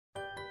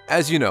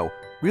As you know,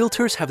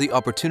 realtors have the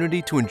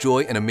opportunity to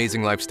enjoy an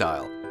amazing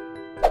lifestyle.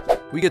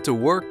 We get to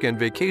work and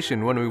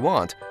vacation when we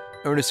want,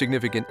 earn a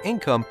significant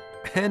income,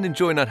 and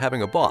enjoy not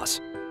having a boss.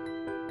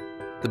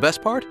 The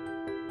best part?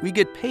 We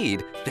get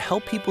paid to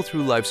help people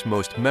through life's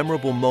most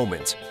memorable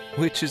moments,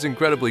 which is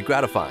incredibly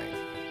gratifying.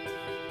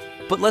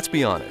 But let's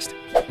be honest,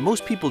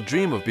 most people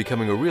dream of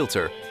becoming a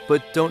realtor,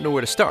 but don't know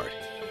where to start.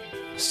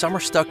 Some are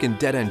stuck in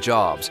dead-end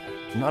jobs,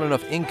 not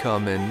enough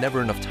income and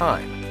never enough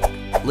time,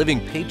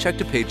 living paycheck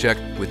to paycheck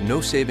with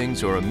no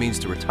savings or a means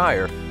to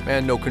retire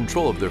and no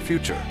control of their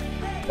future.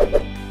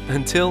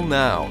 Until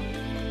now.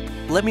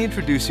 Let me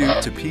introduce you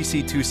to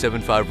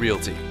PC275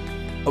 Realty,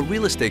 a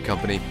real estate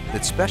company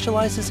that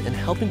specializes in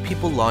helping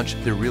people launch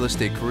their real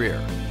estate career.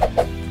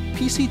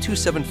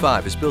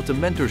 PC275 has built a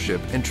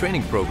mentorship and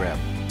training program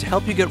to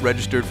help you get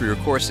registered for your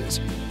courses,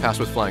 pass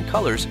with flying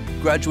colors,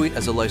 graduate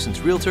as a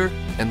licensed realtor,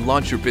 and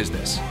launch your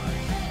business.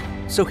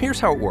 So here's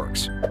how it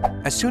works.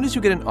 As soon as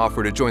you get an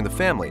offer to join the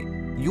family,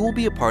 you will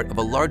be a part of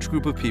a large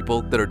group of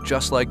people that are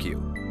just like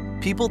you.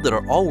 People that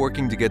are all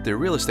working to get their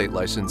real estate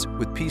license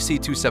with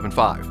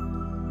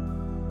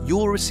PC275. You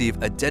will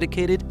receive a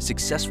dedicated,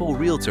 successful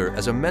realtor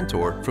as a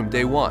mentor from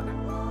day one.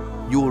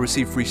 You will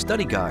receive free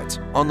study guides,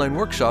 online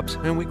workshops,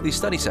 and weekly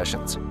study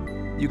sessions.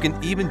 You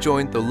can even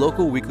join the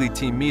local weekly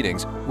team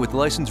meetings with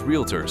licensed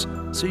realtors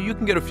so you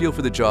can get a feel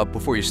for the job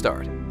before you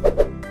start.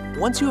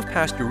 Once you have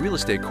passed your real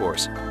estate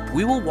course,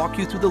 we will walk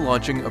you through the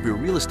launching of your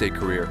real estate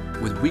career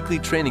with weekly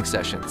training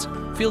sessions,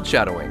 field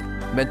shadowing,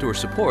 mentor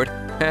support,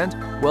 and,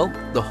 well,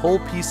 the whole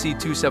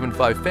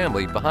PC275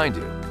 family behind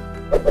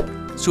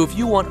you. So if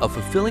you want a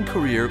fulfilling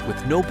career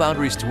with no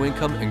boundaries to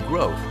income and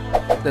growth,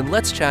 then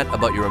let's chat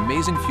about your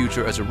amazing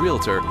future as a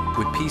realtor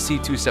with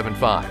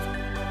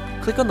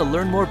PC275. Click on the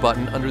Learn More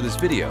button under this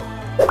video,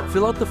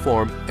 fill out the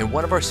form, and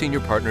one of our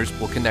senior partners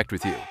will connect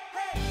with you.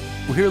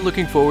 We're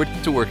looking forward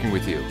to working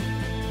with you.